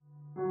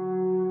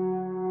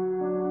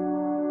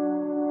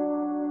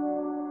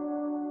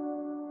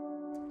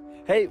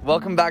Hey,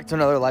 welcome back to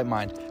another Light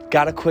Mind.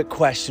 Got a quick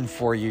question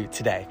for you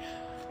today.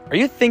 Are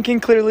you thinking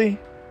clearly?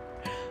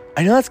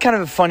 I know that's kind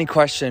of a funny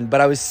question,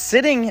 but I was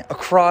sitting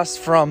across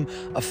from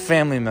a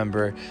family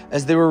member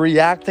as they were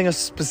reacting a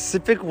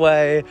specific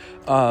way in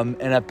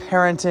a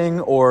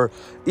parenting or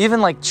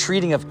even like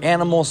treating of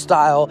animal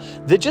style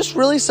that just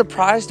really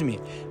surprised me.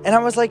 And I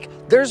was like,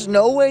 there's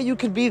no way you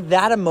could be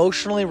that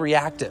emotionally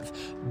reactive.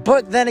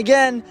 But then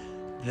again,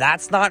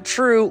 that's not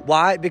true.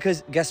 Why?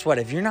 Because guess what?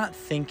 If you're not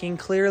thinking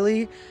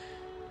clearly,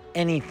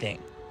 anything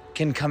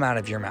can come out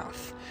of your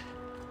mouth.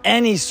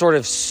 Any sort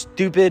of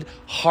stupid,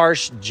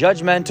 harsh,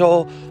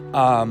 judgmental,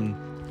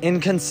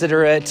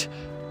 inconsiderate,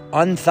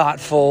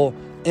 unthoughtful,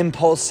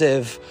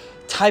 impulsive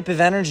type of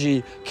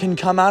energy can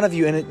come out of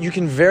you, and you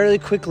can very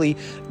quickly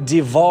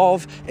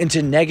devolve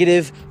into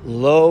negative,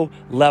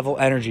 low-level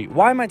energy.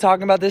 Why am I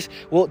talking about this?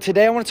 Well,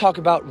 today I want to talk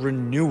about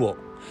renewal.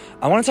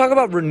 I want to talk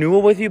about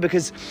renewal with you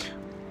because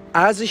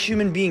as a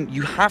human being,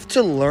 you have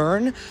to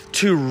learn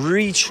to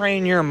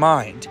retrain your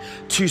mind,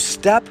 to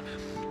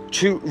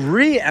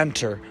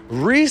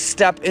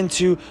re-step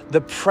into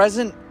the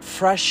present,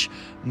 fresh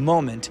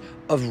moment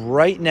of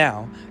right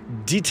now,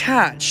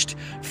 detached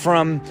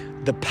from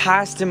the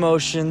past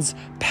emotions,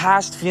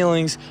 past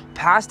feelings,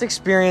 past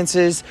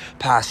experiences,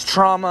 past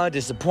trauma,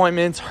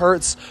 disappointments,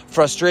 hurts,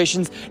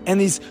 frustrations,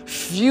 and these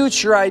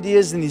future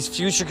ideas and these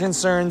future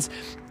concerns,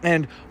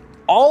 and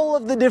all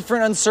of the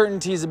different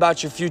uncertainties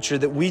about your future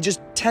that we just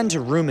tend to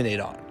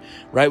ruminate on,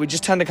 right? We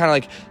just tend to kind of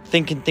like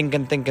think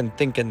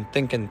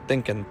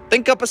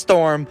up a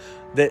storm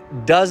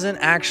that doesn't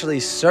actually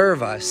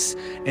serve us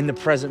in the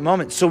present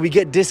moment. So we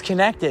get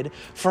disconnected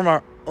from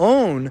our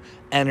own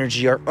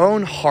energy, our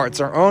own hearts,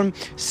 our own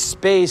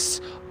space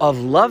of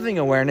loving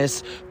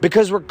awareness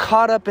because we're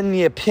caught up in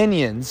the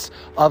opinions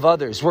of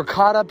others. We're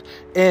caught up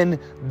in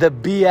the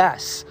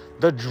BS,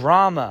 the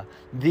drama,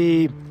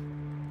 the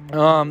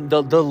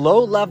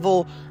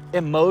low-level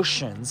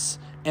emotions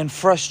and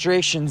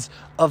frustrations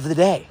of the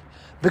day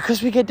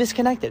because we get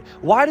disconnected.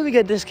 Why do we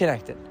get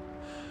disconnected?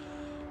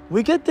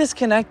 We get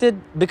disconnected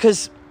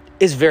because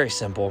it's very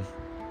simple.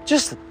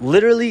 Just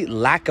literally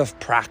lack of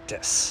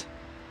practice.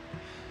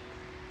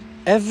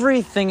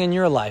 Everything in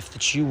your life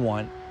that you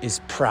want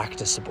is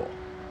practicable.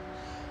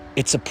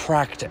 It's a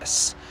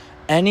practice.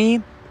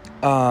 Any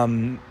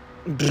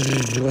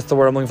what's the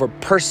word I'm looking for?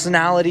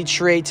 Personality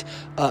trait,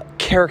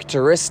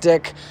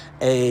 characteristic,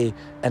 an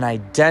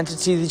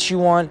identity that you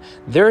want.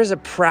 There is a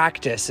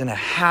practice and a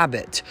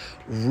habit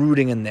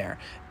rooting in there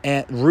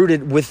and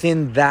rooted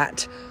within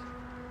that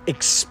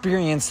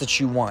experience that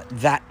you want,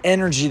 that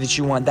energy that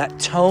you want, that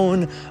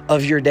tone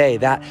of your day,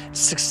 that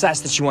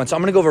success that you want. So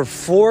I'm going to go over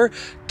 4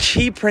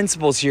 key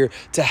principles here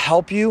to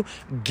help you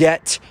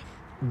get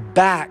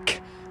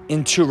back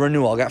into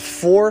renewal. I got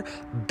 4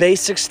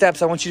 basic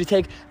steps I want you to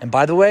take. And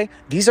by the way,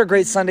 these are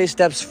great Sunday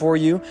steps for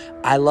you.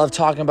 I love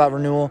talking about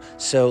renewal,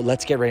 so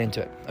let's get right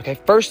into it. Okay,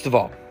 first of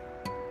all,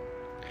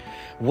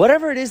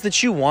 whatever it is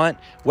that you want,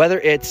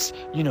 whether it's,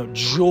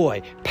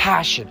 joy,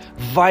 passion,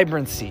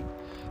 vibrancy,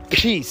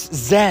 peace,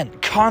 zen,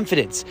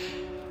 confidence,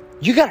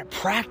 you got to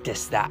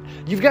practice that.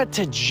 You've got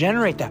to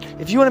generate that.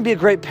 If you want to be a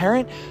great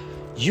parent,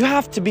 you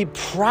have to be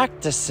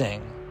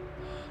practicing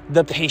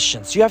the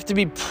patience. You have to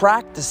be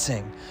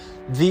practicing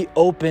the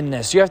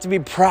openness. You have to be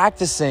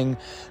practicing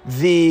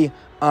the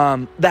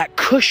that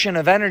cushion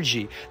of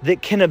energy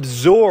that can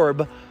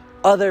absorb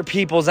other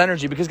people's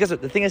energy. Because guess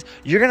what? The thing is,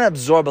 you're going to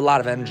absorb a lot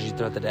of energy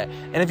throughout the day.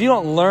 And if you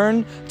don't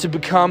learn to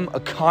become a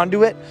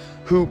conduit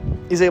who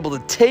is able to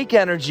take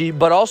energy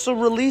but also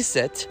release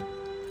it,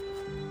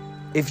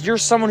 if you're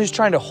someone who's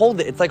trying to hold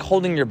it, it's like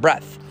holding your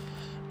breath.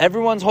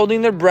 Everyone's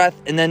holding their breath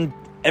and then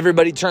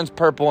everybody turns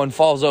purple and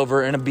falls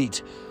over in a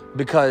beat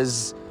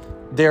because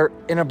they're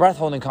in a breath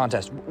holding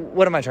contest.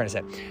 What am I trying to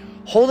say?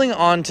 Holding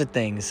on to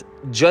things,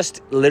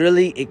 just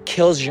literally, it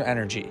kills your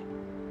energy.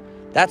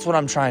 That's what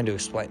I'm trying to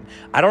explain.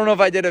 I don't know if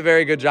I did a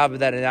very good job of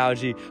that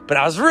analogy, but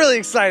I was really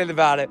excited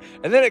about it.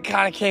 And then it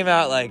kind of came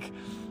out like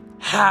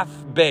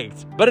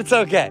half-baked, but it's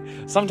okay.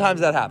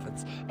 Sometimes that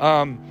happens.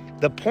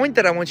 The point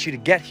that I want you to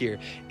get here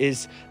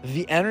is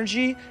the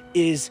energy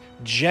is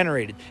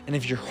generated. And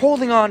if you're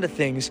holding on to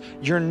things,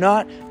 you're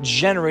not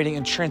generating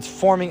and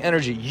transforming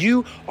energy.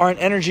 You are an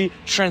energy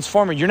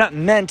transformer. You're not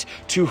meant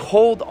to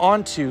hold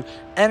on to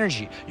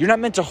energy. You're not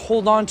meant to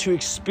hold on to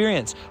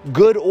experience,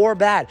 good or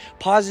bad,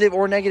 positive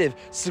or negative,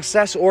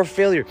 success or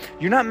failure.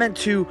 You're not meant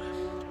to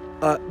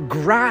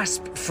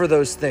grasp for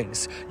those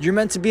things. You're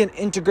meant to be an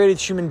integrated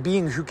human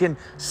being who can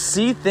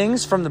see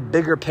things from the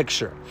bigger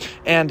picture.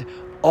 And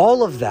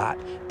all of that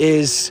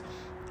is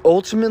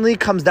ultimately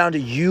comes down to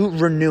you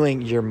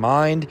renewing your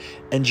mind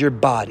and your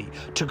body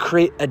to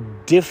create a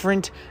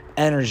different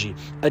energy,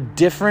 a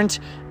different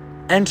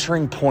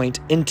entering point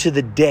into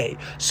the day.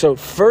 So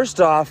first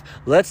off,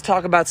 let's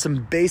talk about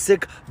some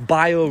basic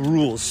bio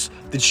rules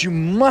that you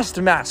must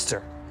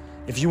master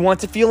if you want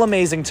to feel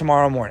amazing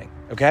tomorrow morning,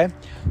 okay?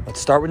 Let's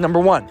start with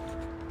number 1.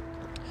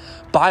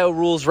 Bio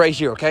rules right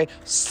here, okay?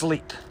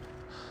 Sleep.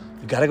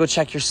 You gotta go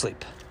check your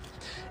sleep.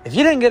 If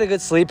you didn't get a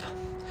good sleep,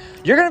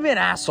 you're going to be an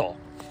asshole.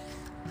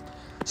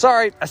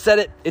 Sorry, I said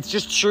it. It's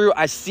just true.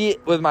 I see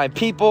it with my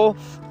people.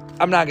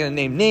 I'm not going to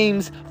name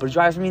names, but it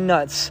drives me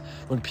nuts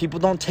when people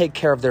don't take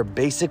care of their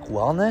basic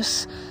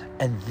wellness.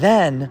 And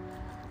then,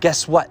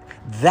 guess what?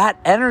 That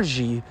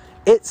energy,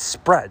 it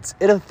spreads.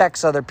 It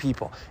affects other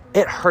people.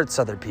 It hurts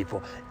other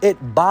people. It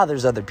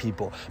bothers other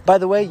people. By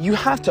the way, you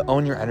have to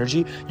own your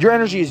energy. Your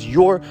energy is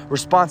your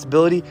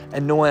responsibility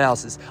and no one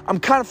else's. I'm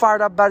kind of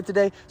fired up about it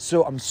today,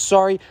 so I'm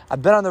sorry.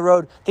 I've been on the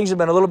road. Things have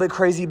been a little bit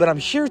crazy, but I'm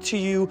here to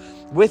you,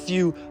 with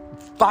you,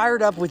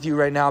 fired up with you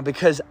right now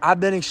because I've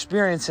been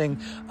experiencing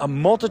a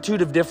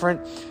multitude of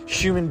different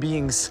human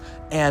beings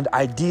and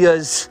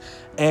ideas,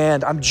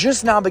 and I'm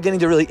just now beginning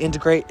to really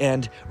integrate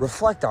and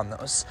reflect on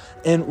those.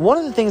 And one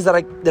of the things that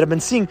I've been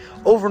seeing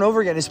over and over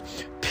again is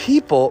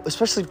people,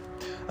 especially,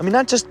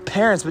 not just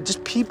parents, but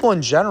just people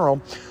in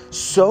general,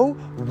 so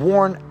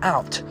worn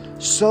out,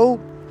 so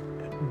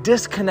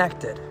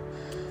disconnected,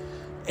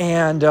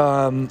 and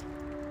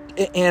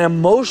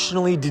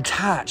emotionally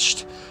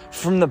detached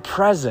from the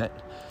present,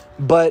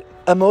 but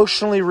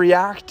emotionally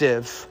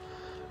reactive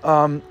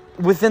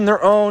within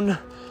their own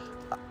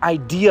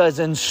ideas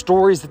and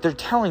stories that they're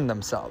telling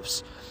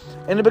themselves.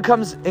 And it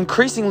becomes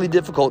increasingly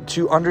difficult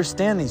to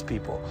understand these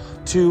people,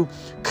 to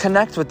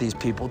connect with these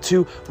people,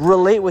 to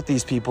relate with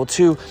these people,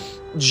 to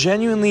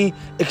genuinely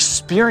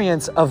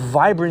experience a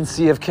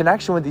vibrancy of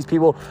connection with these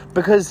people,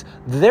 because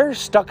they're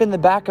stuck in the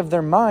back of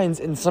their minds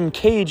in some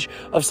cage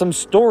of some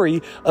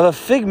story of a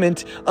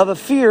figment of a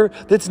fear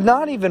that's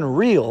not even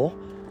real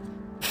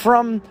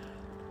from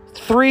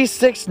 3,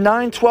 6,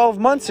 9, 12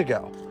 months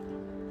ago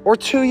or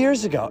 2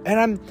 years ago. And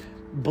I'm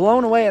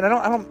blown away, and I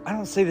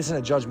don't say this in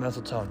a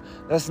judgmental tone.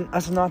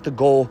 That's not the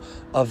goal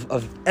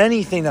of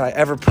anything that I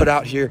ever put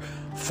out here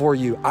for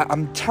you.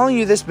 I'm telling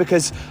you this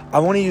because I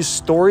want to use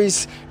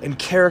stories and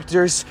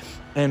characters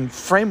and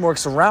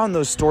frameworks around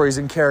those stories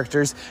and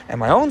characters and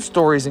my own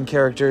stories and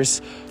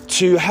characters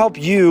to help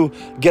you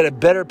get a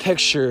better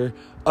picture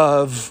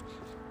of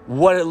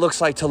what it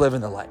looks like to live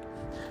in the light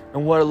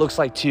and what it looks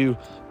like to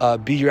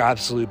be your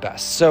absolute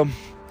best. So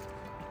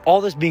all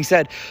this being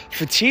said,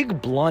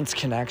 fatigue blunts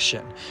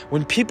connection.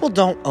 When people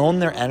don't own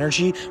their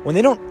energy, when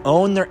they don't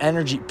own their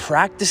energy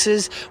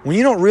practices, when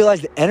you don't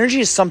realize that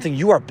energy is something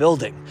you are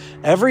building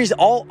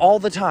all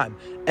the time.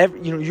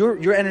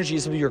 Your energy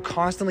is something you're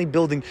constantly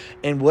building,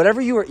 and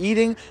whatever you are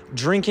eating,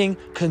 drinking,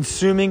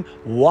 consuming,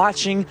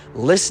 watching,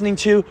 listening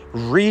to,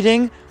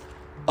 reading,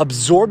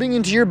 absorbing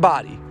into your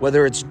body,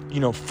 whether it's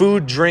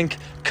food, drink,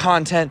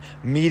 content,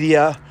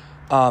 media,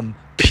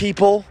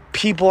 people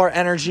are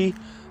energy.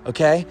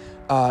 Okay.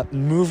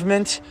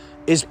 Movement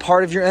is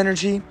part of your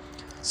energy.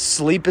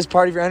 Sleep is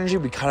part of your energy.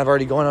 We kind of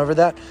already going over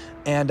that.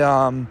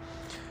 And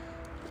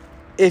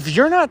if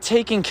you're not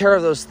taking care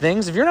of those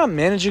things, if you're not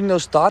managing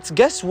those thoughts,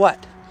 guess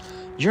what?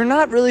 You're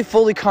not really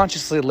fully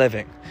consciously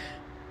living.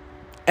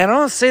 And I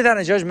don't say that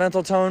in a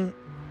judgmental tone.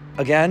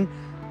 Again,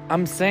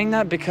 I'm saying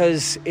that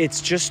because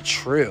it's just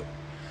true.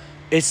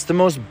 It's the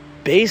most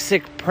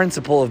basic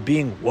principle of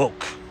being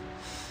woke,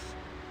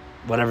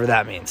 whatever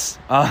that means.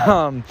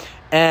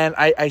 And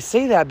I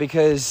say that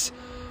because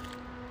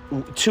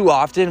too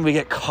often we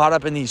get caught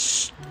up in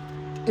these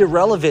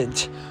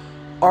irrelevant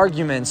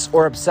arguments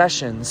or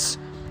obsessions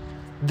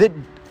that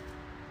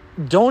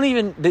don't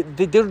even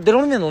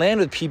land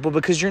with people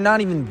because you're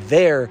not even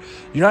there.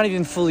 You're not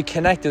even fully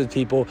connected with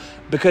people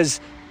because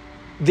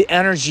the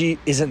energy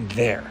isn't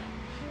there.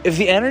 If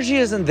the energy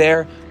isn't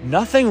there,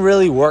 nothing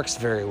really works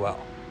very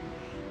well.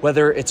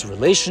 Whether it's a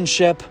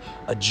relationship,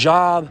 a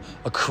job,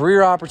 a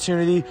career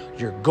opportunity,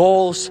 your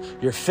goals,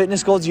 your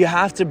fitness goals, you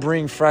have to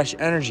bring fresh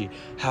energy.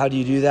 How do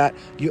you do that?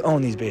 You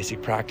own these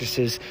basic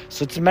practices.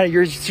 So it's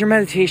your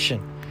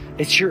meditation.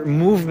 It's your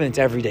movement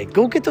every day.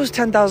 Go get those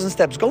 10,000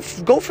 steps. Go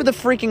for the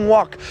freaking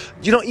walk.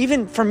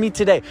 Even for me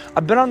today,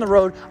 I've been on the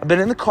road. I've been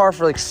in the car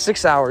for like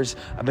 6 hours.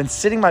 I've been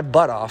sitting my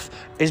butt off.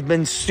 It's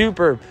been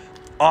super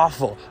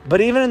awful.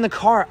 But even in the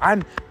car,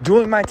 I'm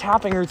doing my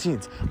tapping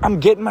routines. I'm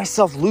getting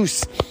myself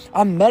loose.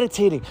 I'm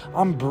meditating.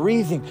 I'm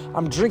breathing.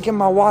 I'm drinking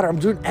my water. I'm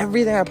doing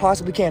everything I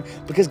possibly can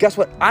because guess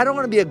what? I don't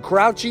want to be a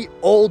grouchy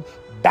old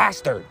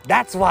bastard.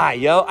 That's why,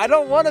 I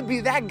don't want to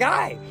be that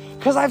guy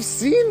because I've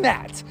seen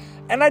that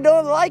and I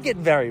don't like it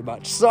very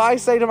much. So I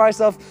say to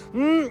myself,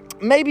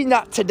 maybe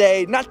not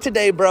today. Not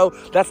today, bro.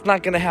 That's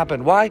not going to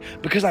happen. Why?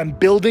 Because I'm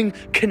building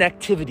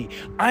connectivity.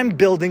 I'm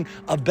building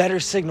a better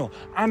signal.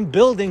 I'm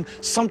building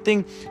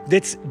something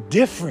that's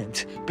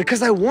different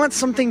because I want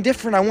something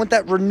different. I want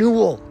that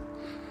renewal.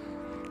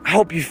 I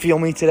hope you feel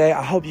me today.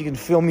 I hope you can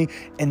feel me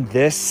in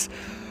this.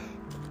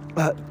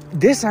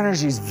 This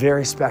energy is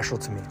very special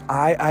to me.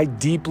 I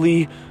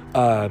deeply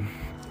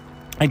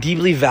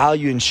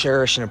value and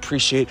cherish and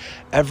appreciate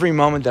every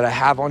moment that I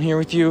have on here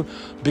with you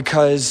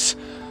because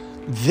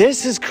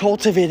this is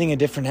cultivating a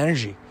different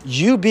energy.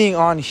 You being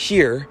on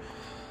here,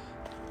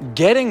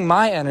 getting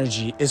my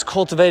energy is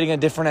cultivating a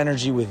different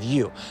energy with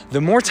you. The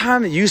more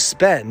time that you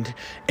spend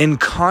in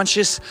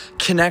conscious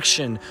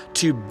connection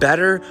to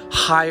better,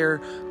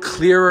 higher,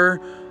 clearer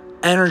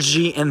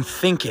energy and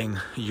thinking,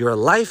 your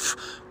life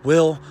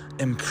will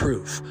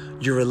improve.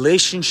 Your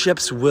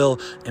relationships will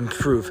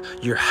improve.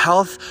 Your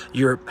health,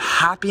 your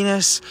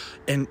happiness,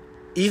 and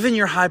even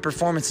your high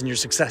performance and your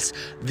success,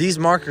 these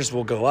markers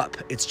will go up.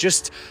 It's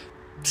just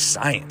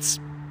science.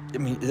 I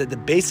mean, at the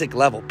basic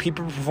level,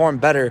 people perform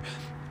better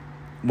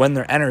when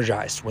they're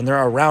energized, when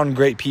they're around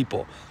great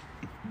people.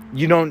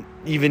 You don't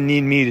even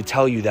need me to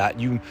tell you that.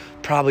 You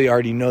probably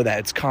already know that.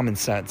 It's common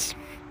sense,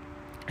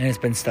 and it's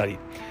been studied.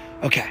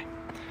 Okay.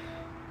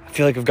 I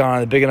feel like I've gone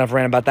on a big enough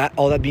rant about that.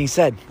 All that being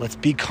said, let's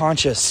be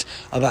conscious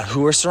about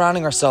who we're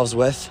surrounding ourselves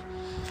with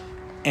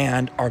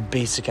and our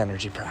basic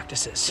energy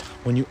practices.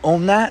 When you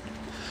own that,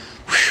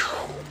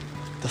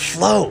 the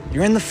flow,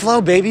 you're in the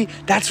flow, baby.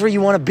 That's where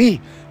you want to be,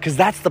 because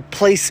that's the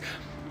place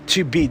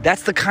to be.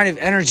 That's the kind of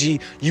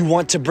energy you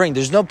want to bring.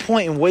 There's no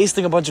point in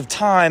wasting a bunch of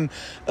time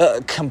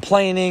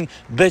complaining,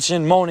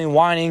 bitching, moaning,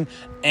 whining,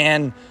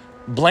 and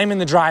blaming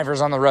the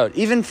drivers on the road.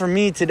 Even for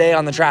me today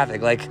on the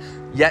traffic,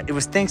 yet it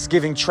was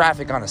Thanksgiving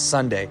traffic on a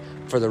Sunday,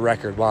 for the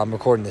record, while I'm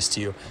recording this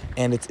to you,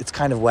 and it's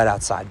kind of wet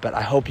outside, but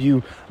I hope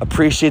you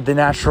appreciate the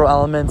natural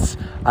elements.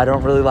 I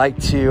don't really like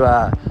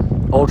to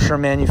ultra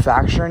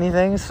manufacture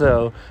anything,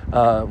 so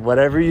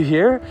whatever you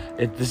hear,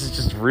 this is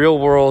just real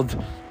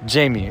world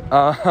Jamie.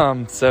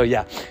 So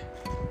yeah,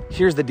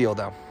 here's the deal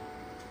though.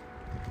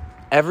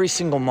 Every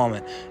single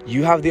moment,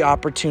 you have the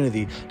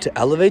opportunity to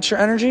elevate your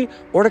energy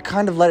or to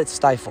kind of let it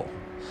stifle.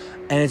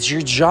 And it's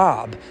your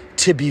job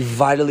to be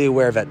vitally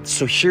aware of it.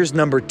 So here's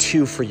number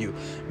 2 for you.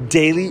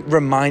 Daily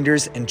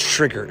reminders and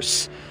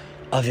triggers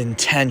of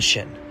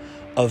intention,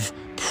 of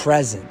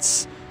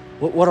presence.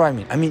 What do I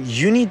mean? I mean,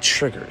 you need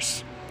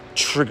triggers.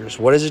 Triggers.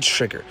 What is a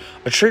trigger?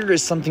 A trigger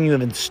is something you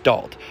have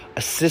installed.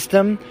 A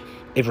system,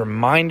 a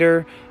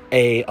reminder,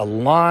 a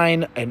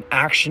line, an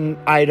action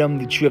item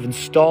that you have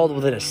installed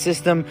within a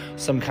system,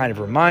 some kind of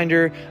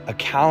reminder, a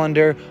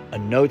calendar, a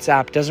notes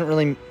app.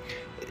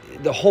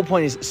 The whole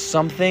point is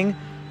something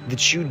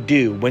that you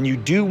do. When you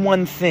do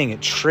one thing,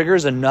 it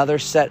triggers another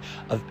set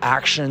of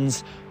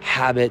actions,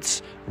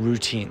 habits,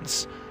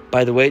 routines.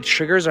 By the way,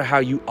 triggers are how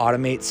you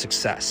automate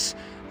success.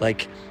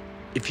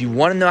 If you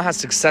want to know how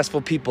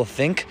successful people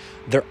think,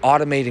 they're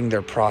automating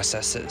their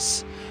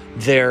processes.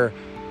 They're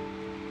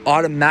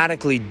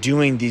automatically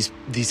doing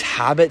these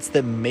habits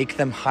that make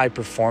them high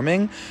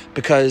performing,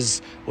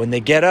 because when they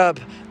get up,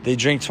 they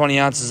drink 20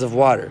 ounces of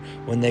water.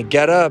 When they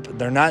get up,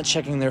 they're not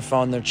checking their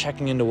phone, they're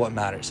checking into what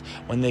matters.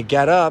 When they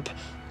get up,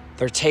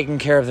 they're taking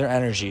care of their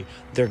energy.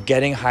 They're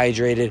getting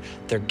hydrated.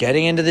 They're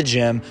getting into the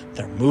gym.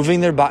 They're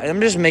moving their body.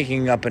 I'm just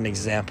making up an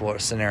example or a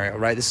scenario,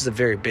 right? This is a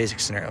very basic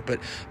scenario, but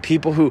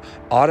people who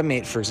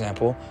automate, for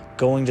example,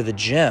 going to the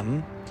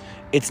gym,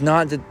 it's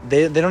not that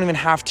they don't even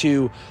have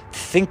to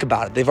think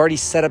about it. They've already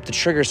set up the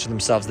triggers for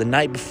themselves. The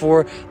night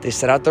before, they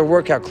set out their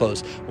workout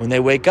clothes. When they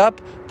wake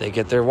up, they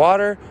get their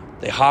water,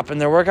 they hop in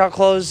their workout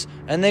clothes,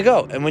 and they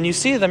go. And when you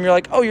see them, you're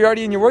like, oh, you're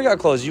already in your workout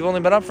clothes. You've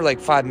only been up for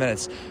 5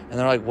 minutes. And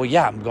they're like, well,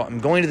 yeah, I'm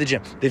going to the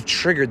gym. They've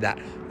triggered that,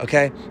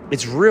 okay?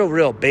 It's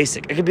real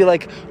basic. It could be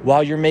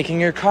while you're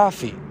making your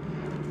coffee.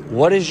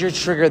 What is your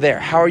trigger there?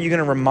 How are you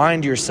going to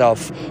remind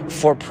yourself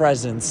for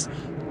presence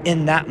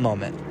in that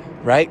moment,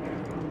 right?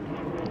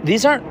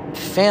 These aren't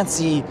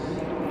fancy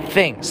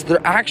things.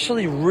 They're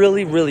actually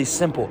really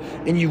simple.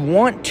 And you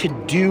want to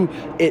do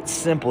it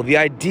simple. The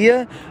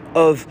idea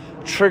of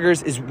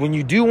triggers is when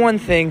you do one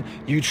thing,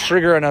 you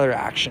trigger another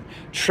action.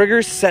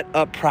 Triggers set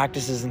up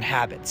practices and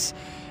habits.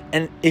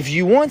 And if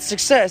you want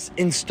success,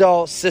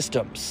 install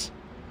systems.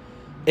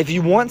 If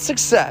you want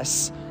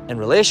success in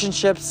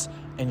relationships,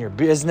 in your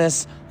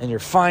business, in your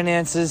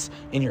finances,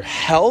 in your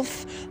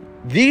health,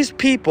 these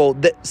people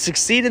that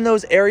succeed in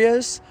those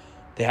areas,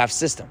 they have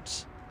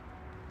systems.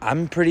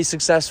 I'm pretty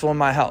successful in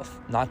my health,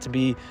 not to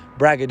be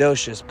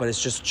braggadocious, but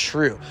it's just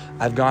true.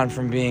 I've gone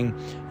from being,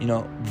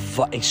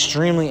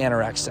 extremely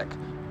anorexic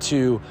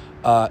to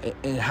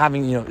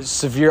having,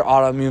 severe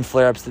autoimmune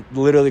flare-ups that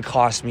literally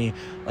cost me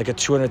a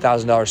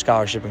 $200,000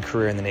 scholarship and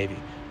career in the Navy.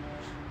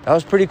 That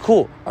was pretty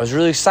cool. I was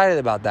really excited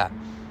about that.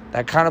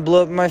 That kind of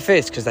blew up in my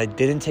face because I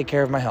didn't take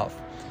care of my health.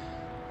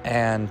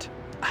 And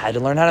I had to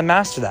learn how to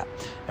master that.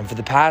 And for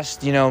the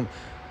past,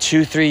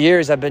 2-3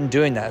 years, I've been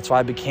doing that. That's why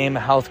I became a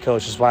health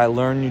coach. That's why I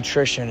learned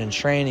nutrition and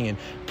training and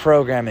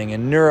programming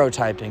and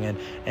neurotyping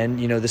and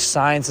the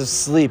science of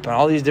sleep and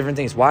all these different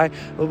things. Why?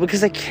 Well,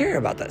 because I care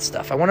about that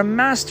stuff. I want to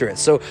master it.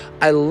 So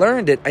I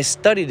learned it. I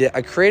studied it.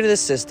 I created a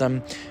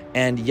system.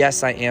 And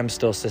yes, I am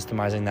still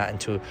systemizing that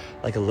into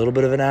a little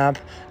bit of an app.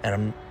 And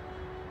I'm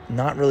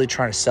not really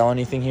trying to sell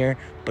anything here,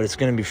 but it's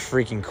going to be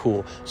freaking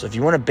cool. So if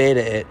you want to beta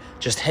it,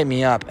 just hit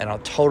me up and I'll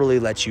totally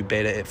let you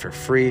beta it for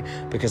free,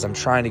 because I'm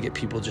trying to get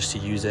people just to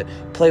use it,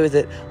 play with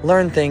it,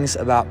 learn things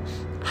about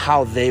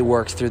how they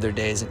work through their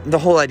days. And the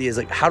whole idea is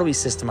how do we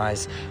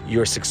systemize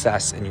your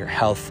success and your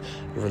health,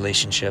 your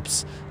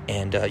relationships,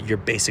 and your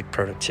basic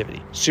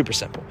productivity? Super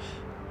simple.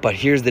 But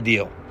here's the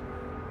deal.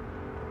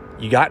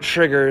 You got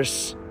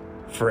triggers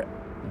for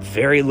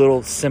very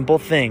little simple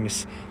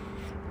things,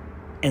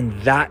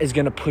 and that is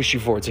going to push you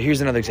forward. So here's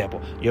another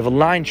example. You have a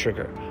line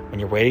trigger. when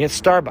you're waiting at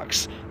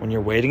Starbucks, when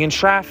you're waiting in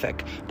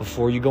traffic,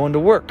 before you go into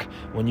work,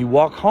 when you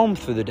walk home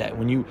through the day,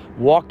 when you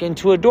walk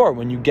into a door,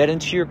 when you get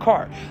into your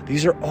car.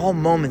 These are all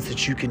moments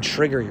that you can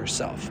trigger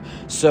yourself.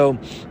 So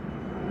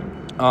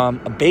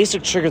a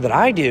basic trigger that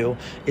I do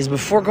is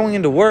before going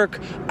into work,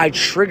 I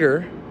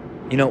trigger,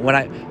 when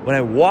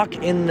I walk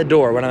in the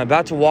door, when I'm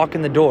about to walk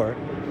in the door,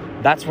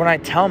 that's when I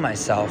tell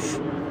myself,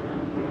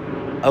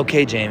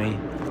 okay, Jamie,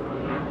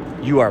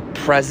 you are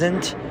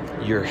present,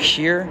 you're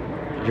here,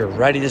 you're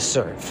ready to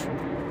serve.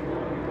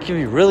 It can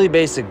be really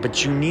basic,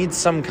 but you need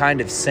some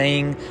kind of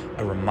saying,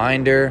 a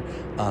reminder,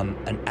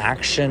 an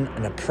action,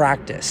 and a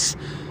practice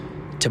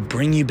to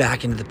bring you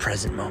back into the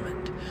present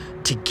moment,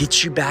 to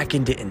get you back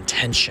into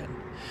intention.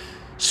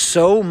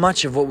 So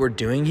much of what we're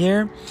doing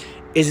here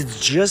is it's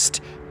just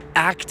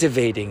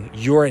activating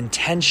your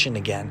intention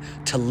again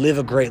to live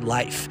a great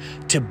life,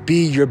 to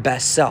be your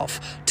best self,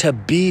 to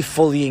be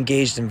fully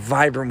engaged and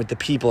vibrant with the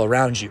people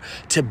around you,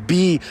 to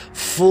be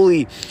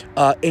fully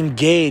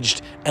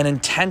engaged and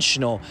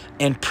intentional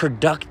and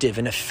productive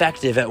and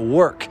effective at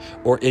work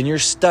or in your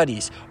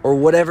studies or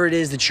whatever it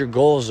is that your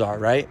goals are,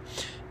 right?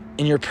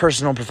 In your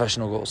personal and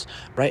professional goals,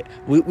 right?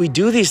 We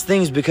do these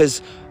things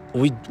because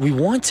we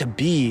want to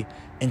be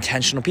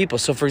intentional people.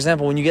 So for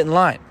example, when you get in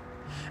line,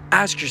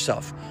 ask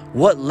yourself,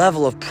 what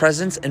level of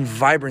presence and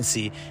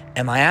vibrancy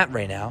am I at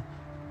right now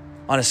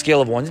on a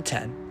scale of 1 to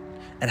 10?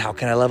 And how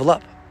can I level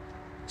up?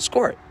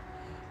 Score it.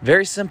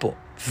 Very simple.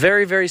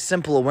 Very, very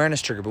simple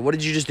awareness trigger. But what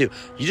did you just do?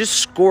 You just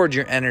scored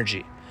your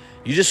energy.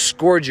 You just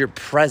scored your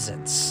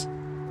presence.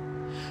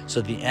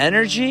 So the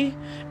energy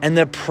and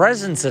the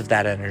presence of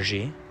that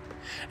energy.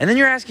 And then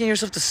you're asking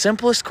yourself the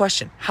simplest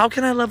question. How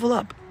can I level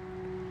up?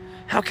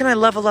 How can I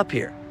level up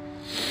here?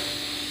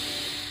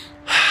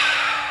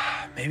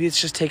 Maybe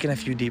it's just taking a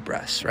few deep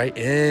breaths, right?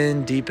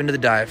 In, deep into the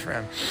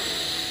diaphragm.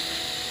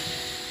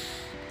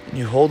 And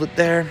you hold it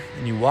there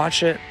and you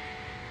watch it.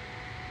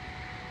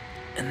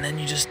 And then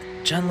you just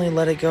gently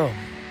let it go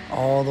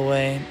all the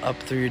way up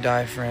through your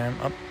diaphragm,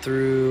 up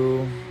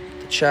through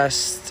the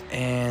chest,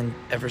 and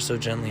ever so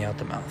gently out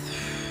the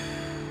mouth.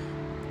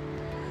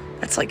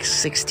 That's like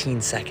 16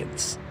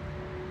 seconds.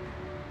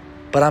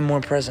 But I'm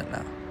more present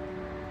now.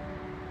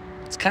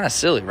 It's kind of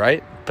silly,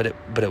 right? But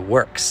it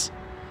works.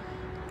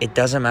 It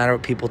doesn't matter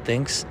what people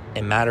think.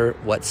 It matters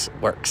what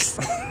works.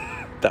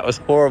 That was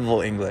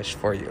horrible English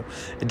for you.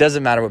 It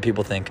doesn't matter what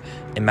people think.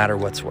 It matters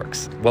what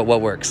works.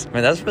 What works. I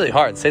mean, that's really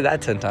hard. Say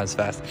that 10 times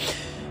fast.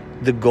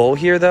 The goal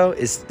here, though,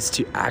 is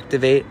to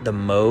activate the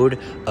mode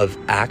of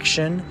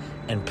action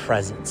and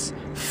presence,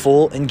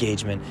 full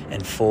engagement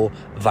and full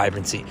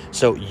vibrancy.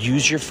 So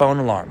use your phone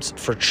alarms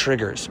for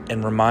triggers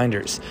and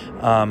reminders.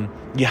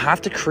 You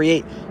have to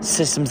create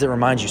systems that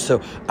remind you.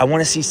 So I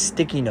want to see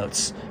sticky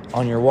notes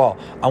on your wall.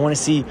 I want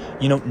to see,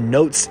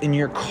 notes in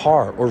your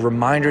car or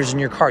reminders in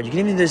your car. You can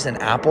even do this in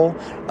Apple,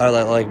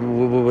 like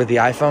with the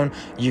iPhone.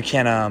 You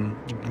can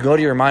go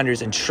to your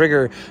reminders and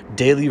trigger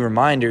daily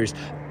reminders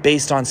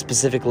based on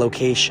specific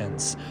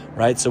locations,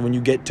 right? So when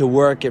you get to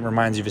work, it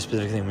reminds you of a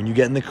specific thing. When you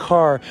get in the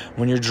car,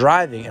 when you're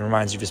driving, it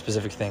reminds you of a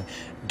specific thing.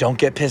 Don't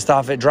get pissed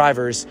off at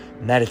drivers.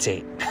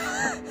 Meditate.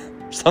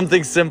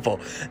 Something simple.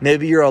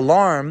 Maybe your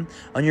alarm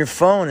on your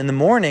phone in the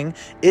morning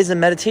is a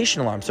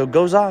meditation alarm. So it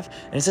goes off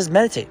and it says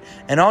meditate.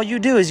 And all you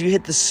do is you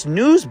hit the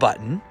snooze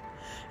button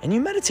and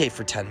you meditate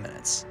for 10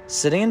 minutes.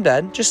 Sitting in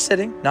bed, just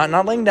sitting,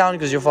 not laying down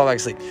because you'll fall back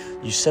asleep.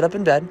 You sit up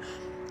in bed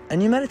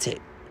and you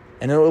meditate.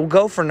 And it will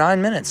go for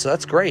 9 minutes. So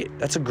that's great.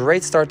 That's a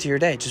great start to your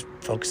day. Just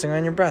focusing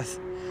on your breath.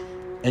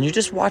 And you're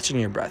just watching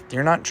your breath.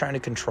 You're not trying to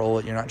control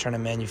it. You're not trying to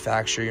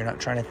manufacture. You're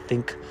not trying to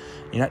think.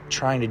 You're not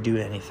trying to do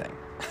anything.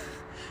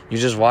 You're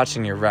just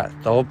watching your breath.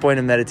 The whole point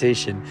of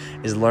meditation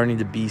is learning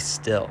to be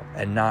still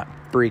and not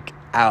freak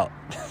out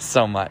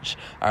so much.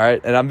 All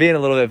right. And I'm being a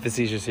little bit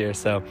facetious here,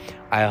 so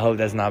I hope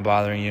that's not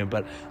bothering you.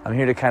 But I'm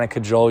here to kind of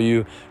cajole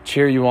you,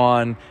 cheer you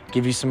on,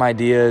 give you some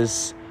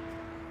ideas,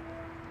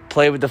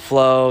 play with the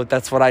flow.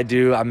 That's what I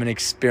do. I'm an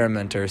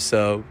experimenter,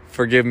 so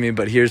forgive me.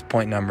 But here's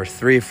point number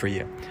 3 for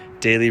you.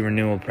 Daily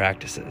renewal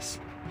practices.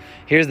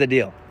 Here's the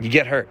deal. You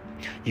get hurt.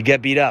 You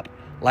get beat up.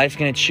 Life's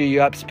going to chew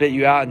you up, spit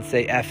you out, and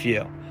say F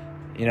you.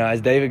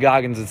 As David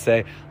Goggins would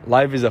say,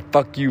 life is a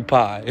fuck you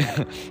pie.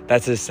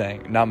 That's his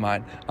saying, not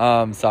mine.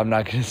 So I'm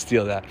not going to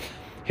steal that.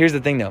 Here's the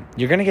thing, though.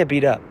 You're going to get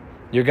beat up.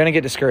 You're going to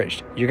get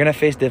discouraged. You're going to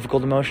face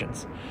difficult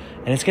emotions.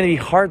 And it's going to be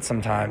hard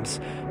sometimes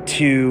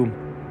to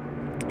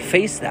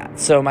face that.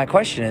 So my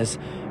question is,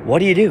 what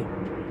do you do?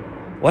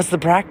 What's the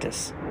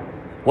practice?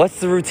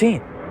 What's the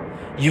routine?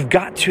 You've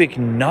got to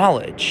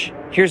acknowledge.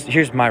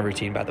 Here's my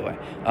routine, by the way,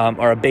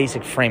 or a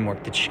basic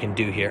framework that you can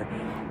do here.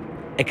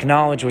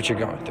 Acknowledge what you're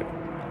going through.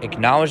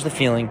 Acknowledge the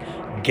feeling,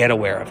 get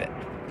aware of it.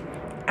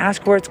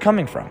 Ask where it's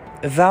coming from.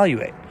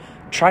 Evaluate.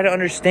 Try to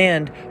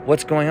understand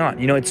what's going on.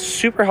 It's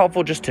super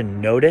helpful just to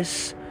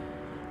notice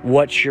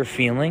what you're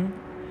feeling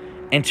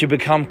and to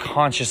become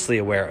consciously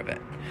aware of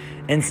it.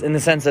 In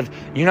the sense of,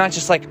 you're not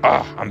just like,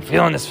 I'm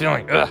feeling this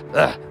feeling,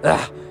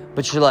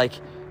 but you're like,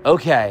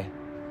 okay,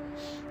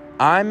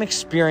 I'm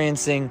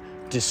experiencing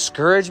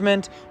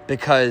discouragement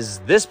because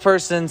this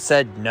person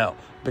said no,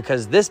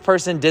 because this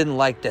person didn't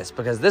like this,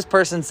 because this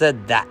person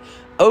said that.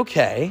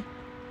 Okay,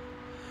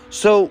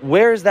 so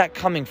where is that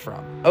coming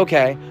from?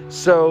 Okay,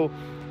 so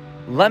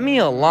let me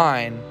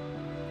align.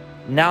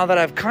 Now that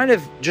I've kind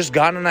of just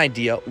gotten an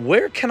idea,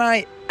 where can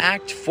I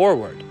act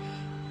forward?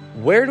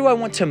 Where do I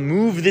want to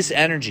move this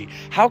energy?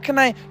 How can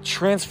I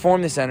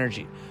transform this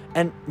energy?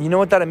 And you know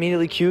what that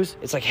immediately cues?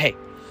 It's like, hey,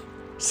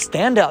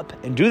 stand up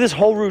and do this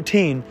whole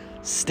routine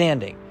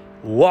standing,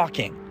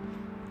 walking.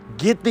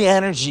 Get the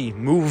energy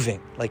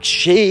moving, like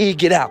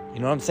shake it out.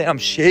 You know what I'm saying? I'm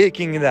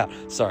shaking it out.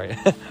 Sorry,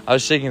 I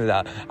was shaking it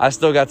out. I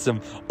still got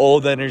some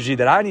old energy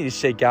that I need to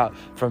shake out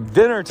from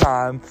dinner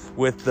time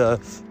with the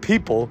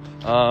people.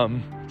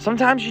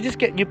 Sometimes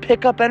you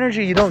pick up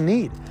energy you don't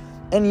need.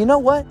 And you know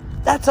what?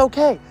 That's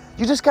okay.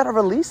 You just got to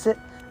release it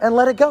and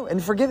let it go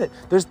and forgive it.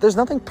 There's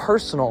nothing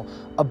personal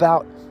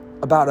about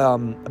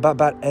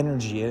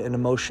energy and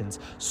emotions.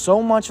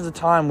 So much of the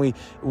time we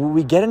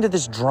get into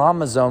this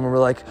drama zone where we're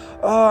like,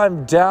 oh,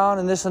 I'm down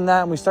and this and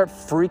that, and we start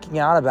freaking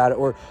out about it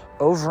or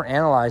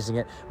overanalyzing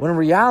it. When in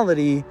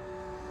reality,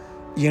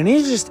 you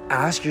need to just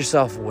ask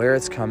yourself where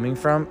it's coming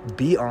from.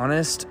 Be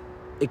honest.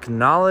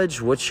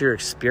 Acknowledge what you're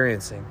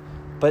experiencing,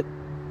 but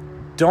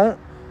don't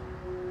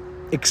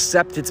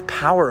accept its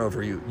power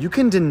over you. You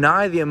can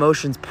deny the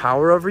emotion's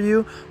power over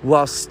you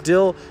while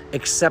still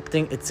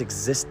accepting its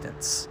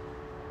existence.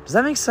 Does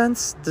that make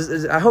sense?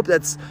 I hope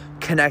that's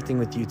connecting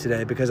with you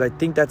today, because I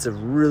think that's a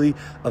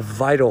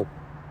vital,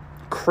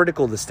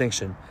 critical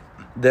distinction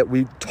that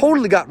we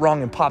totally got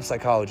wrong in pop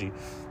psychology.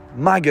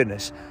 My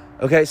goodness.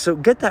 Okay, so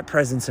get that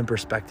presence and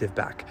perspective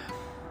back.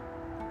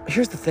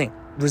 Here's the thing.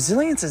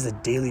 Resilience is a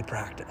daily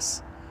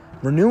practice.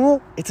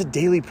 Renewal, it's a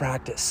daily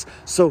practice.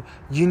 So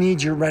you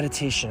need your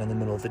meditation in the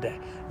middle of the day.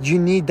 You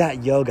need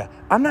that yoga.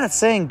 I'm not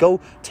saying go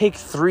take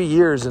 3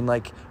 years and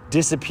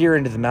disappear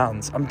into the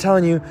mountains. I'm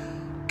telling you,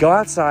 go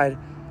outside,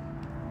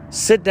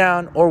 sit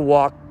down or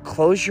walk,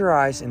 close your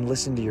eyes and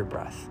listen to your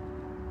breath.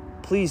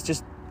 Please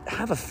just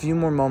have a few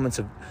more moments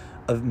of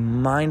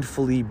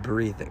mindfully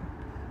breathing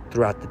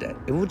throughout the day.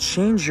 It will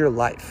change your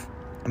life.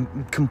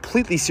 I'm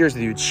completely serious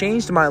with you. It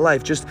changed my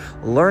life just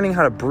learning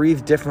how to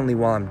breathe differently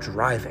while I'm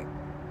driving.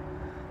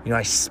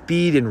 I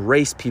speed and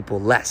race people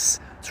less.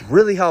 It's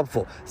really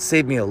helpful. It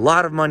saved me a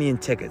lot of money in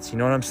tickets. You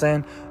know what I'm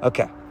saying?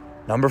 Okay,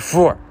 number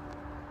 4.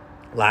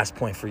 Last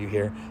point for you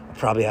here. I'll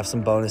probably have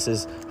some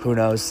bonuses. Who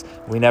knows?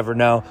 We never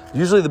know.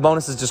 Usually the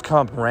bonuses just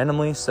come up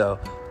randomly. So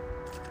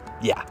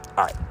yeah.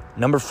 All right.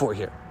 Number 4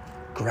 here.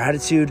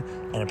 Gratitude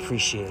and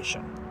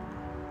appreciation.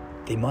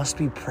 They must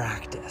be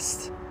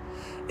practiced.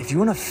 If you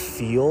want to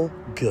feel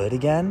good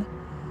again,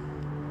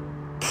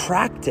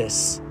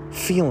 practice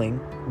feeling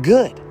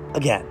good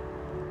again.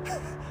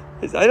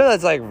 I know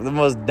that's the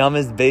most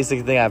dumbest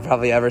basic thing I've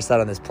probably ever said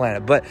on this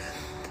planet. But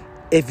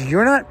if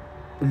you're not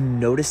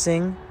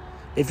noticing,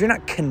 if you're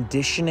not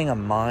conditioning a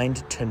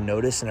mind to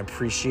notice and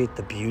appreciate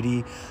the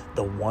beauty,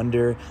 the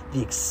wonder,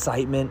 the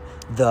excitement,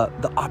 the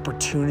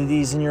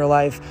opportunities in your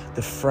life,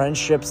 the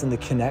friendships and the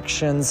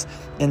connections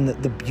and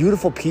the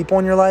beautiful people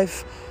in your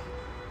life,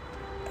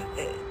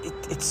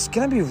 it's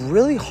going to be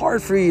really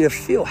hard for you to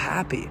feel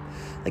happy.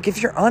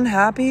 If you're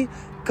unhappy,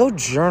 go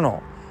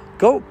journal.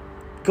 Go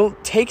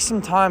take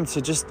some time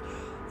to just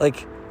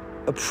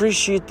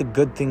appreciate the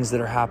good things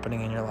that are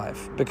happening in your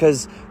life,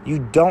 because you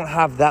don't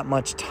have that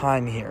much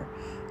time here.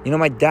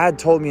 My dad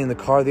told me in the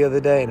car the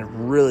other day, and it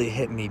really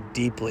hit me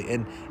deeply,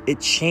 and it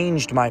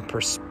genuinely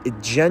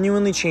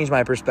changed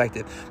my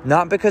perspective.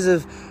 Not because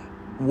of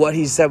what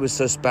he said was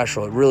so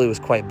special. It really was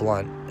quite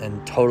blunt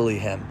and totally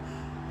him.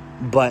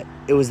 But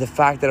it was the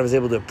fact that I was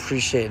able to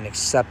appreciate and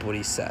accept what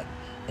he said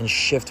and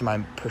shift my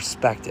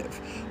perspective,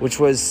 which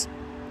was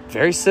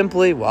very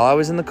simply while I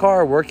was in the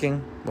car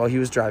working while he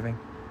was driving,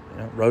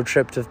 road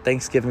trip to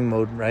Thanksgiving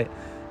mode, right?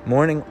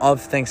 Morning of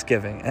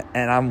Thanksgiving.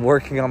 And I'm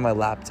working on my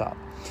laptop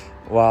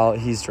while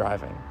he's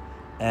driving.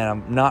 And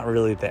I'm not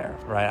really there,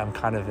 right? I'm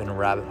kind of in a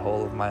rabbit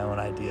hole of my own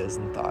ideas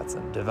and thoughts.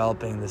 I'm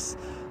developing this,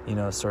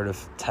 sort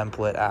of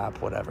template app,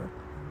 whatever.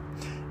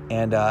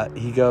 And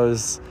he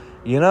goes,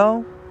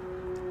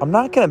 I'm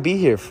not going to be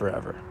here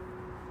forever.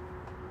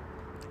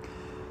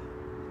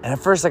 And at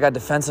first I got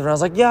defensive and I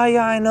was like, yeah,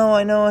 I know.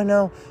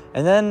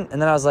 And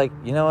then I was like,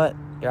 you know what?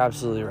 You're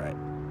absolutely right.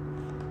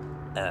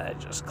 And I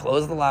just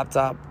closed the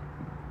laptop,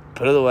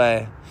 put it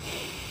away,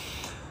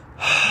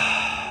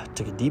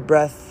 took a deep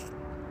breath,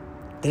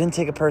 didn't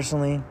take it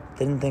personally,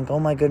 didn't think, oh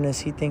my goodness,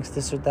 he thinks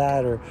this or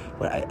that, or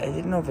what. I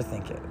didn't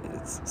overthink it.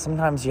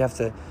 Sometimes you have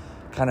to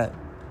kind of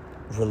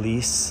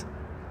release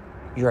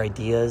your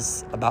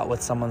ideas about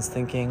what someone's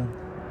thinking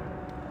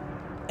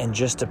and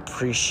just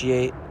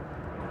appreciate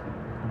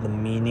the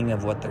meaning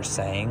of what they're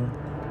saying,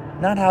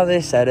 not how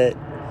they said it,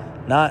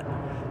 not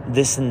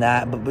this and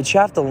that, but you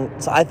have to.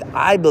 So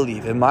I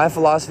believe in my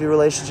philosophy of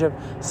relationship,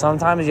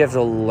 sometimes you have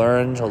to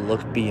learn to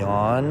look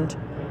beyond,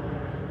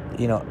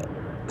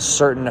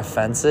 certain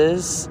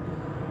offenses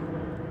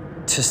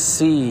to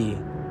see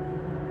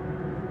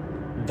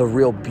the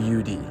real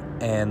beauty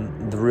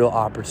and the real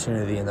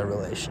opportunity in the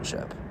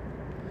relationship.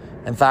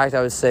 In fact,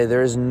 I would say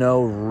there is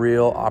no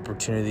real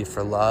opportunity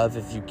for love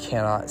if you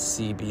cannot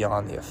see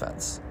beyond the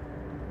offense.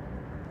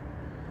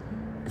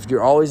 If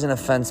you're always in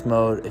offense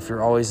mode, if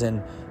you're always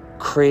in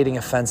creating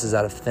offenses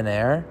out of thin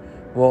air,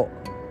 well,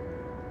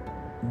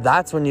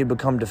 that's when you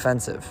become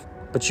defensive.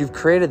 But you've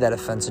created that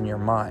offense in your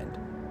mind.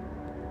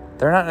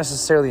 They're not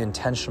necessarily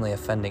intentionally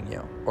offending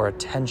you or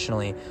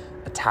intentionally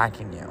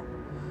attacking you.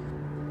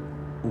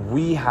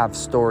 We have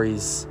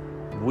stories,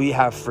 we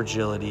have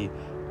fragility,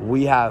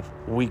 we have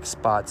weak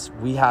spots,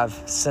 we have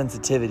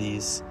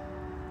sensitivities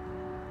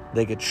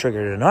that get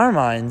triggered in our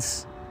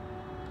minds.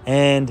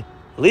 And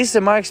at least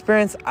in my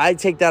experience, I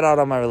take that out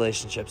on my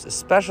relationships,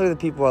 especially the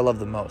people I love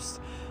the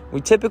most.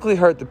 We typically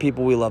hurt the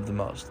people we love the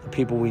most, the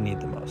people we need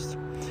the most.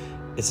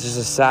 It's just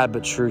a sad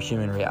but true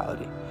human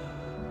reality.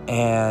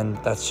 And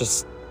that's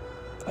just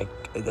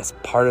that's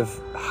part of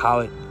how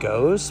it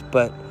goes,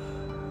 but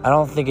I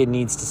don't think it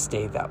needs to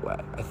stay that way.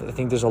 I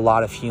think there's a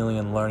lot of healing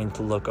and learning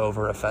to look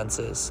over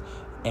offenses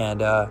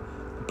and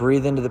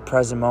breathe into the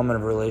present moment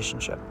of a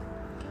relationship.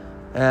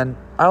 And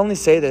I only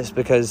say this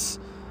because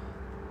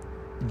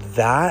in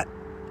that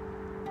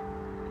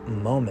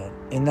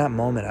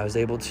moment, I was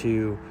able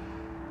to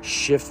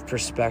shift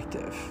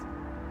perspective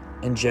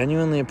and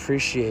genuinely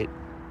appreciate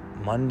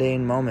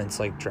mundane moments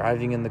like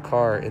driving in the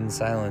car in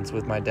silence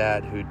with my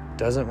dad, who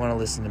doesn't want to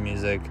listen to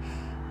music,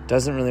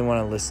 doesn't really want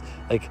to listen.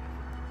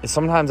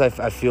 Sometimes I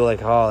feel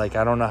like,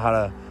 I don't know how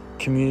to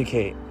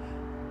communicate,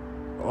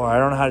 or I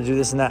don't know how to do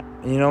this and that.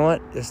 And you know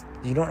what?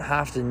 You don't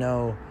have to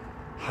know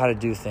how to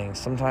do things.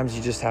 Sometimes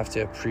you just have to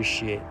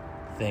appreciate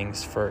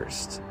things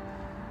first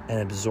and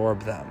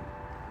absorb them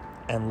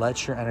and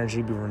let your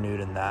energy be renewed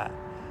in that,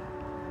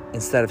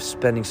 instead of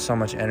spending so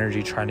much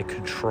energy trying to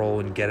control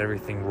and get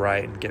everything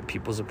right and get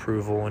people's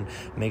approval and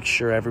make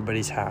sure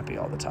everybody's happy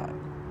all the time.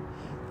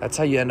 That's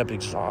how you end up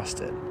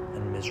exhausted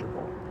and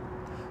miserable.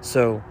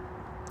 So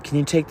can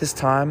you take this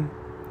time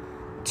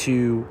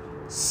to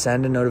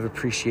send a note of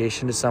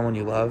appreciation to someone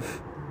you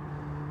love?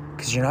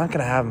 Because you're not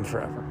going to have them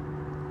forever.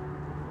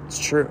 It's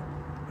true.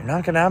 You're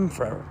not going to have them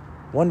forever.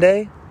 One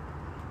day,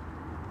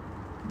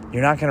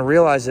 you're not going to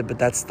realize it, but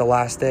that's the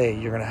last day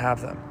you're going to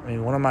have them. I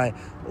mean, one of my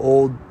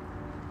old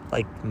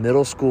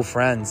middle school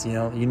friends,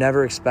 you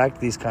never expect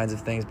these kinds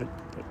of things, but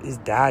his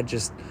dad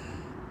just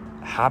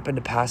happened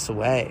to pass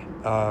away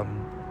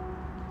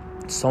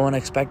so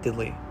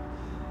unexpectedly.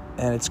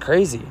 And it's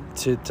crazy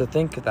to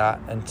think of that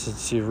and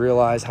to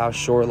realize how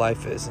short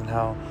life is and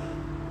how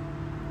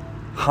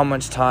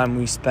much time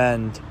we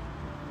spend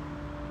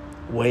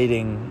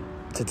waiting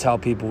to tell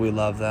people we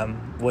love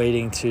them,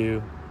 waiting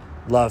to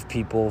love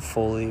people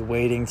fully,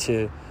 waiting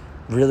to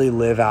really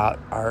live out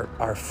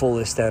our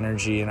fullest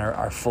energy and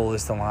our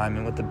fullest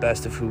alignment with the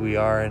best of who we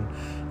are,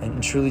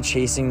 and truly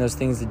chasing those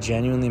things that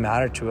genuinely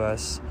matter to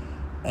us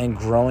and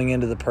growing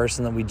into the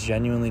person that we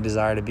genuinely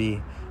desire to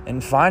be,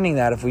 and finding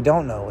that if we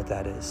don't know what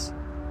that is.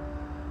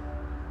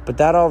 But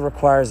that all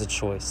requires a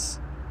choice,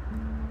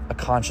 a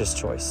conscious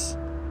choice,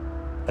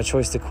 a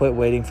choice to quit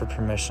waiting for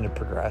permission to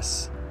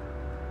progress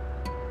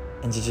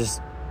and to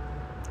just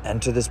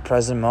enter this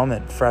present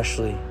moment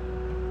freshly.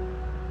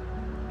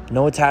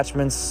 No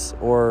attachments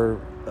or,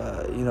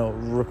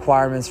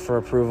 requirements for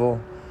approval.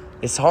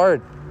 It's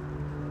hard,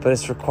 but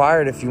it's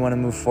required if you want to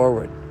move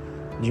forward.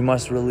 You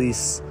must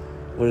release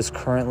what is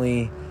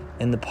currently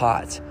in the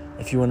pot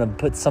if you want to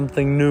put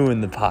something new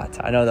in the pot.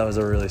 I know that was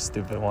a really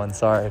stupid one,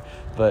 sorry.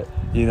 But,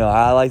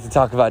 I like to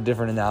talk about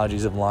different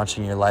analogies of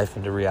launching your life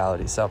into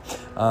reality. So,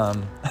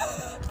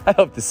 I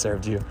hope this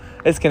served you.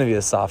 It's going to be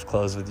a soft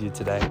close with you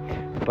today.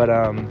 But,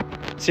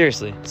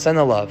 seriously, send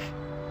the love.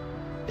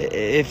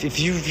 If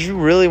you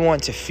really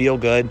want to feel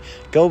good,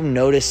 go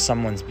notice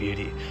someone's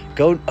beauty.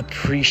 Go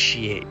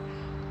appreciate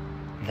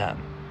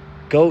them.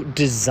 Go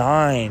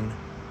design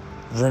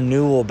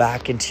renewal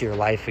back into your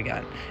life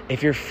again.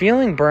 If you're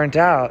feeling burnt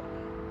out,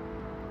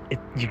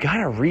 you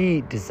gotta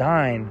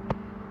redesign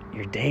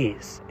your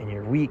days and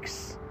your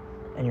weeks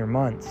and your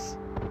months,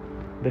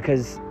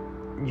 because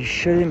you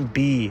shouldn't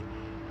be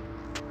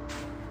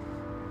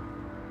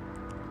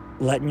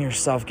letting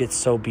yourself get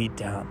so beat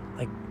down.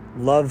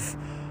 Love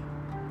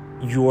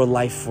your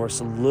life force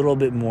a little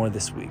bit more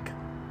this week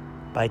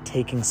by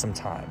taking some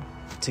time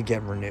to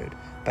get renewed,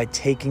 by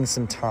taking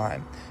some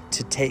time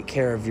to take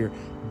care of your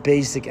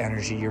basic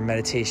energy, your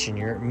meditation,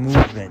 your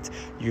movement,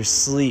 your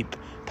sleep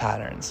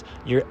patterns,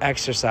 your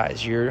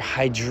exercise, your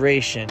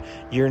hydration,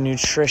 your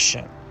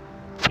nutrition,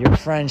 your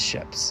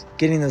friendships,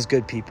 getting those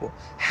good people,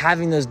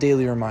 having those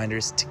daily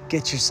reminders to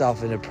get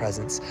yourself into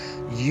presence,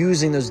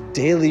 using those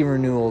daily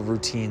renewal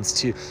routines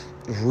to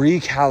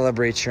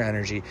recalibrate your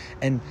energy,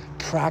 and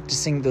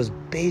practicing those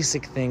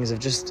basic things of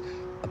just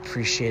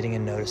appreciating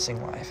and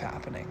noticing life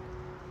happening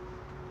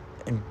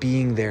and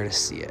being there to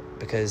see it,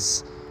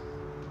 because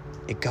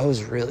it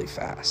goes really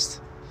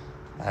fast.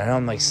 I know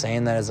I'm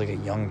saying that as a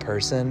young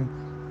person,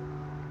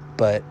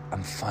 but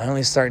I'm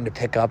finally starting to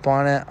pick up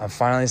on it. I'm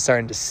finally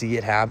starting to see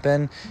it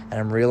happen, and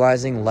I'm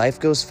realizing life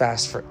goes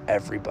fast for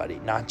everybody,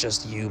 not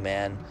just you,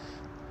 man.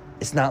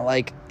 It's not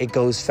like it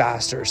goes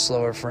faster or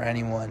slower for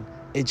anyone.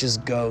 it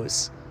just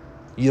goes.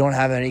 You don't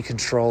have any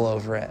control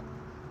over it.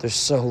 There's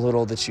so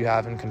little that you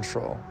have in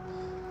control.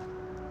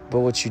 But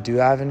what you do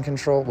have in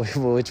control,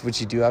 what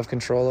you do have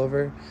control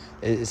over,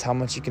 is how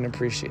much you can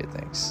appreciate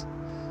things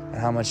and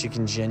how much you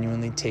can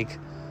genuinely take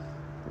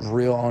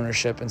real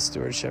ownership and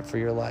stewardship for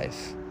your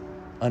life,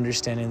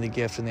 understanding the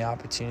gift and the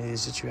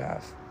opportunities that you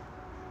have.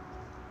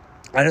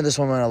 I know this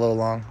one went a little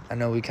long. I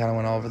know we kind of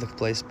went all over the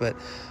place, but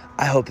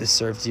I hope this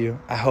served you.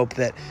 I hope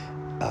that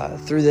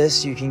through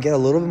this, you can get a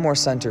little bit more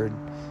centered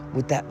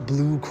with that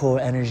blue core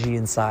energy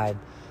inside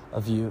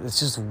of you. It's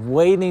just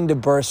waiting to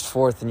burst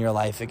forth in your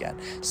life again.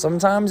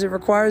 Sometimes it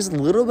requires a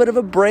little bit of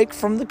a break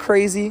from the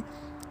crazy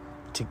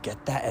to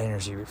get that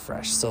energy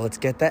refreshed. So let's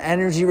get that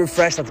energy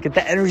refreshed. Let's get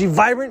that energy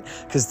vibrant,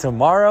 because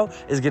tomorrow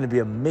is going to be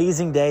an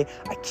amazing day.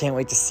 I can't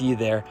wait to see you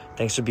there.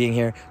 Thanks for being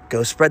here.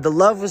 Go spread the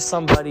love with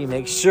somebody.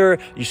 Make sure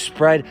you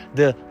spread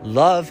the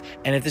love.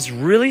 And if this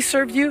really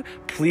served you,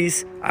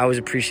 please, I always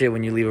appreciate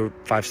when you leave a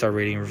 5-star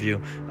rating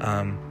review.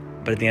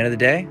 But at the end of the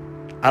day,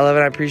 I love it.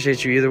 I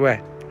appreciate you either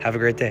way. Have a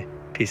great day.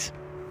 Peace.